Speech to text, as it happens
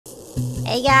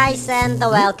Hey guys, and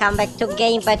welcome back to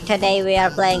game. But today we are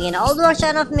playing an old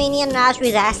version of Minion Rush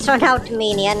with Astronaut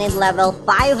Minion in level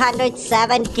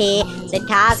 570. The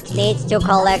task needs to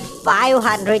collect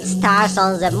 500 stars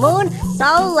on the moon.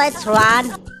 So let's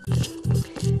run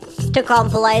to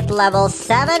complete level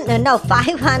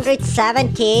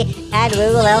 570, and we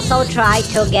will also try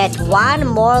to get one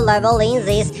more level in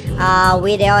this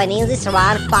video, and in this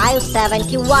run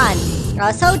 571.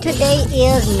 So today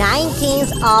is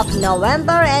 19th of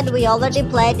November, and we already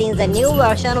played in the new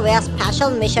version where special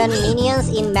mission Minions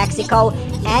in Mexico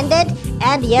ended,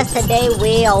 and yesterday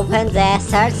we opened the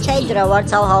third stage reward,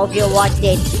 so hope you watched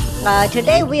it.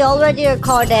 Today we already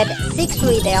recorded 6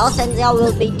 videos and there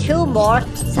will be 2 more,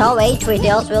 so 8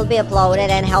 videos will be uploaded,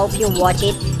 and hope you watch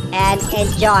it and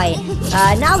enjoy.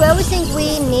 Now everything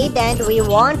we need and we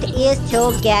want is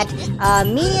to get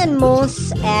Minion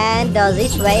moons, and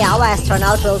this way our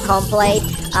astronaut will complete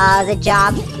the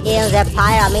job in the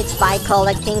pyramids by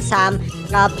collecting some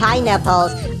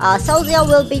pineapples. So there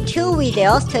will be 2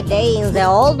 videos today in the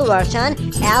old version,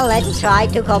 and let's try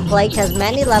to complete as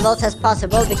many levels as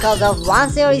possible, because of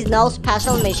once there is no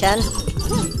special mission,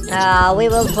 we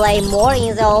will play more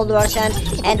in the old version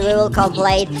and we will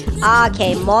complete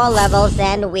more levels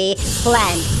than we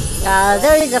planned.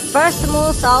 There is a first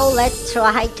moon, so let's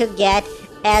try to get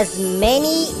as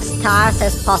many stars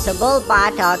as possible,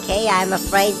 but I'm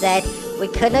afraid that we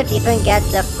couldn't even get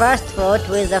the first fruit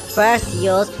with the first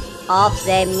use of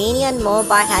the Minion moon,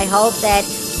 but I hope that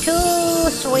 2,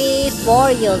 3,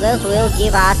 4 users will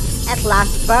give us at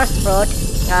last first fruit,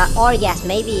 or yes,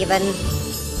 maybe even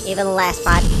less.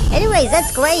 But anyways,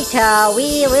 that's great.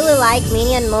 We really like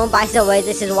Minion moon. By the way,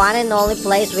 this is one and only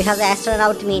place where the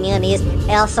Astronaut Minion is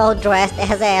also dressed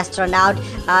as an astronaut.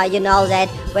 You know that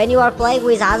when you are playing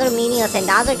with other minions and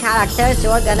other characters, you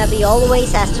are gonna be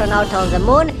always astronaut on the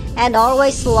moon and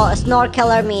always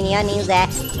snorkeler minion in the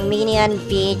Minion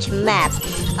beach map.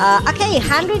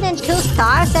 102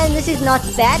 stars, and this is not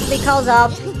bad because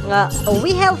of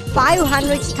we have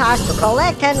 500 stars to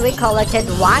collect and we collected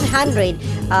 100.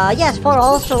 Yes, for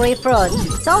all 3 fruits.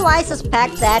 So I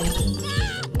suspect that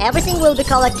everything will be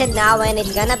collected now, and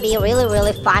it's gonna be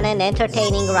really fun and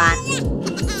entertaining run.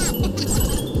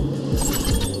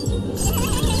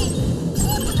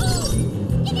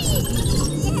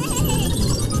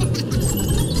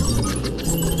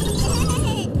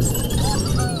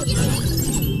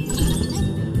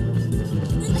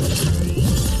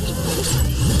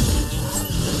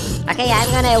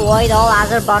 I'm gonna avoid all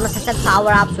other bonuses and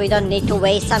power-ups. We don't need to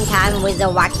waste some time with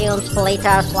the vacuum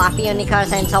splitters, fluffy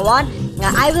unicorns, and so on.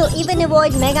 I will even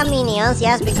avoid mega minions,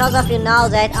 yes, because of, you know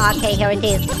that, here it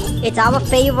is. It's our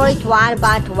favorite one,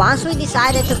 but once we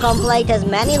decided to complete as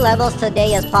many levels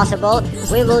today as possible,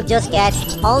 we will just get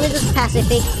only the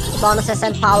specific bonuses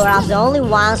and power-ups, the only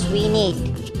ones we need.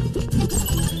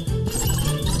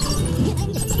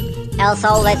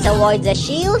 Also, let's avoid the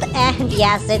shield, and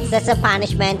yes, that's a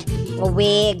punishment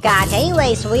we got.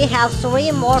 Anyways, we have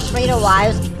 3 more free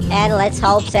revives, and let's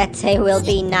hope that they will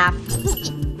be enough.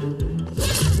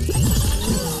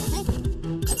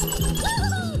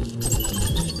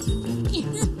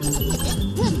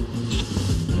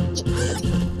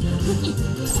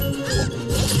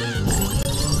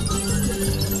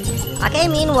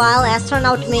 Meanwhile,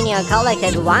 Astronaut Minion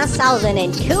collected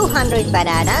 1,200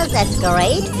 bananas. That's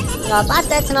great. But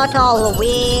that's not all.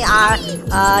 We are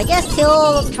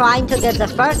still trying to get the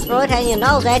first fruit, and you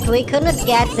know that we couldn't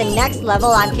get the next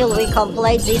level until we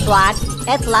complete this one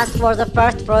at last for the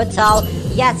first fruit. So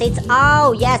yes, it's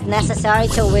necessary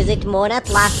to visit moon at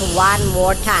last one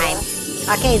more time.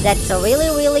 That's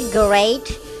really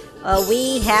great.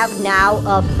 We have now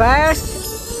a first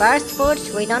fruit.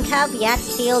 We don't have yet,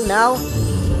 still no.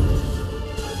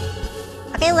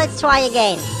 Let's try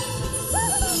again.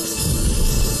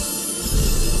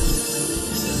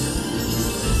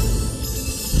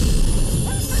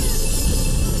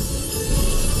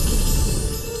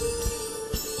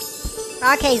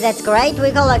 That's great.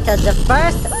 We collected the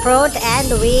first fruit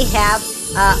and we have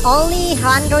only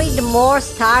 100 more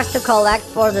stars to collect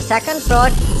for the second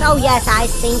fruit. So yes, I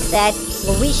think that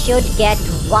we should get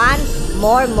one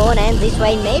more moon, and this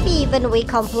way maybe even we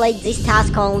complete this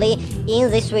task only in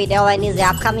this video, and in the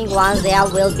upcoming ones there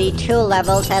will be 2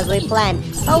 levels as we planned.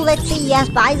 So let's see. Yes,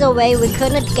 by the way, we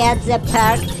couldn't get the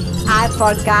perk. I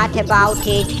forgot about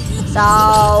it.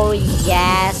 So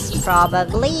yes,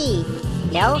 probably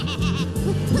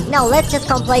no, let's just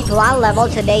complete 1 level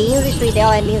today in this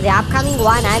video, and in the upcoming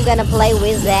one I'm gonna play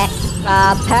with the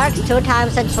perks 2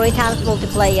 times and 3 times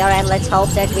multiplayer, and let's hope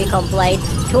that we complete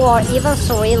 2 or even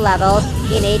 3 levels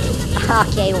in it.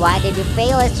 Why did you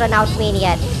fail, Astronaut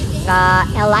Minion?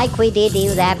 and like we did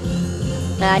in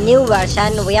the new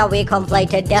version where we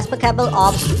completed Despicable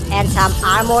Ops and some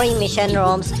armoring mission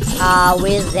rooms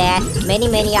with the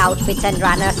many outfits and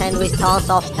runners and with tons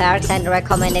of perks and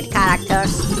recommended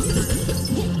characters.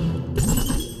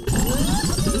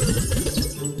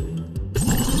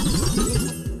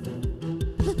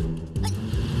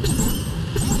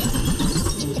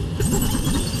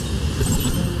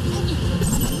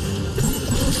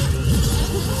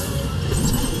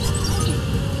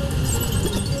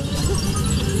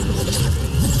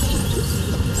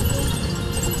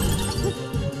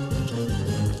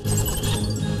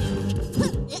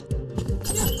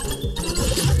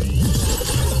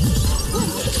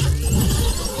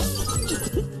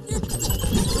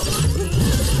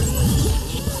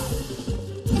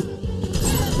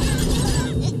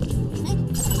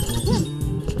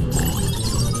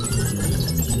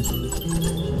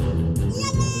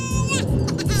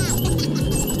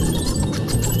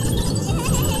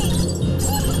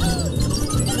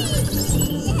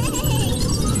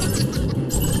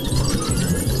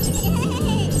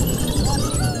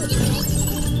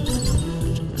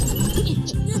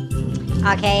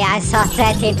 Okay, I thought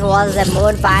that it was the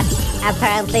moon, but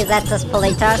apparently that's a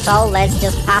splitter, so let's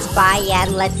just pass by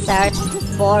and let's search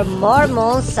for more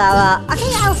moons. So,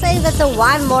 okay, I'll say that the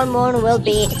one more moon will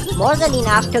be more than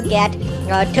enough to get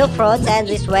 2 fruits, and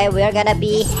this way we're gonna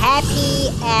be happy,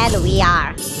 and we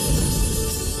are.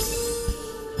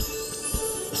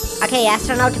 Okay,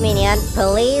 Astronaut Minion,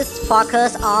 please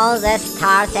focus on the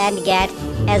stars and get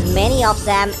as many of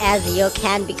them as you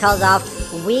can, because of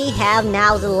we have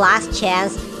now the last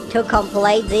chance to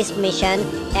complete this mission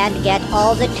and get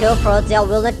all the 2 fruits. There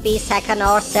will not be second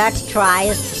or third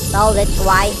tries, so that's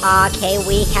why okay,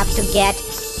 we have to get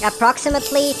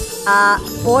approximately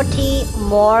 40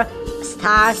 more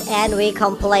stars and we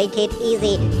complete it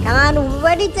easy. Come on,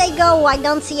 where did they go? I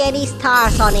don't see any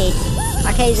stars on it.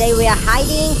 Okay, they were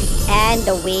hiding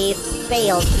and we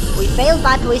failed. We failed,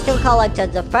 but we still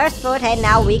collected the first fruit, and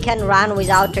now we can run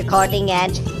without recording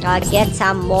and get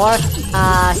some more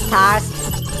stars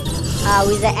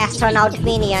with the Astronaut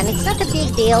Minion. It's not a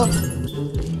big deal.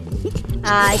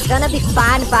 It's gonna be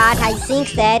fun, but I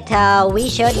think that we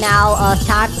should now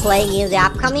start playing in the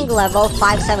upcoming level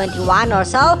 571 or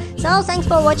so. So thanks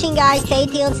for watching, guys. Stay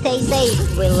tuned, stay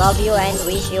safe. We love you and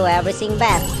wish you everything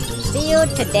best. See you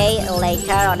today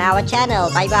later on our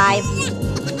channel. Bye bye.